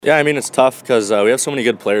Yeah, I mean, it's tough because we have so many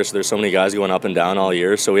good players. So there's so many guys going up and down all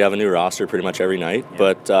year. So we have a new roster pretty much every night. Yeah.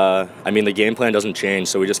 But, I mean, the game plan doesn't change.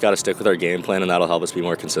 So we just got to stick with our game plan, and that'll help us be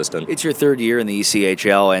more consistent. It's your third year in the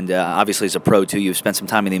ECHL, and obviously as a pro, too, you've spent some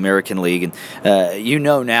time in the American League. And you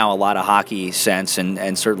know now a lot of hockey sense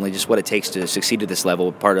and certainly just what it takes to succeed at this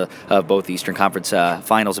level, part of both the Eastern Conference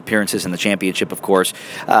Finals appearances and the championship, of course.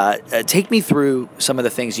 Take me through some of the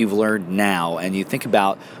things you've learned now, and you think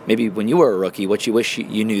about maybe when you were a rookie, what you wish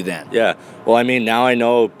you knew then. Yeah, well, I mean, now I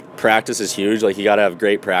know practice is huge. Like, you got to have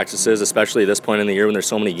great practices, especially at this point in the year when there's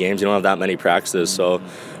so many games. You don't have that many practices, so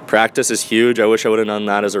practice is huge. I wish I would have done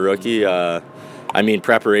that as a rookie. I mean,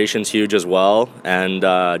 preparation's huge as well, and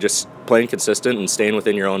just playing consistent and staying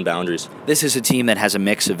within your own boundaries. This is a team that has a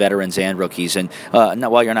mix of veterans and rookies, and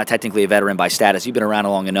while you're not technically a veteran by status, you've been around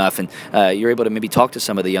long enough, and you're able to maybe talk to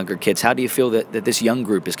some of the younger kids. How do you feel that this young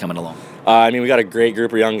group is coming along? I mean, we got a great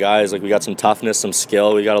group of young guys. Like, we got some toughness, some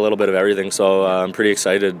skill. We got a little bit of everything, so I'm pretty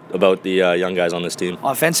excited about the young guys on this team.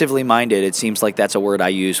 Offensively minded, it seems like that's a word I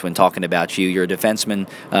use when talking about you. You're a defenseman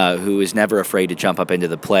who is never afraid to jump up into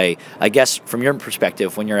the play. I guess from your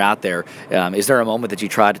perspective, when you're out there, is there a moment that you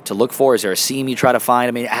try to look for? Is there a seam you try to find?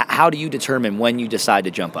 I mean, how do you determine when you decide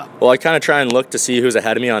to jump up? Well, I kind of try and look to see who's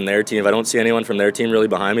ahead of me on their team. If I don't see anyone from their team really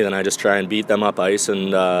behind me, then I just try and beat them up ice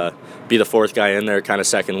and be the fourth guy in there, kind of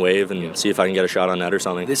second wave, and see if I can get a shot on net or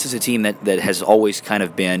something. This is a team that has always kind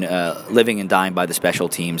of been living and dying by the special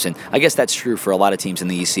teams, and I guess that's true for a lot of teams in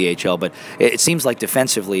the ECHL, but it seems like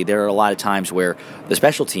defensively there are a lot of times where the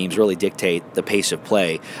special teams really dictate the pace of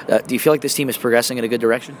play. Do you feel like this team is progressing in a good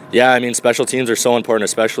direction? Yeah, I mean, special teams are so important,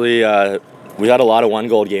 especially we had a lot of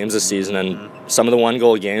one-goal games this season, and some of the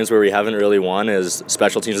one-goal games where we haven't really won is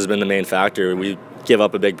special teams has been the main factor. We give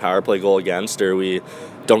up a big power play goal against, or we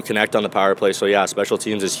don't connect on the power play. So, yeah, special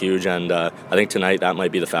teams is huge, and I think tonight that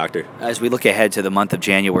might be the factor. As we look ahead to the month of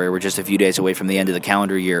January, we're just a few days away from the end of the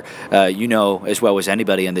calendar year. You know as well as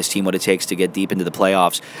anybody on this team what it takes to get deep into the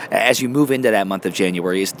playoffs. As you move into that month of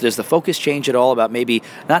January, does the focus change at all about maybe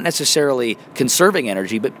not necessarily conserving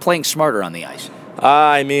energy, but playing smarter on the ice?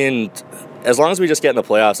 I mean, as long as we just get in the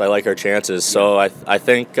playoffs, I like our chances. So I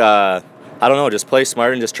think, I don't know, just play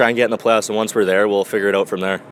smart and just try and get in the playoffs, and once we're there, we'll figure it out from there.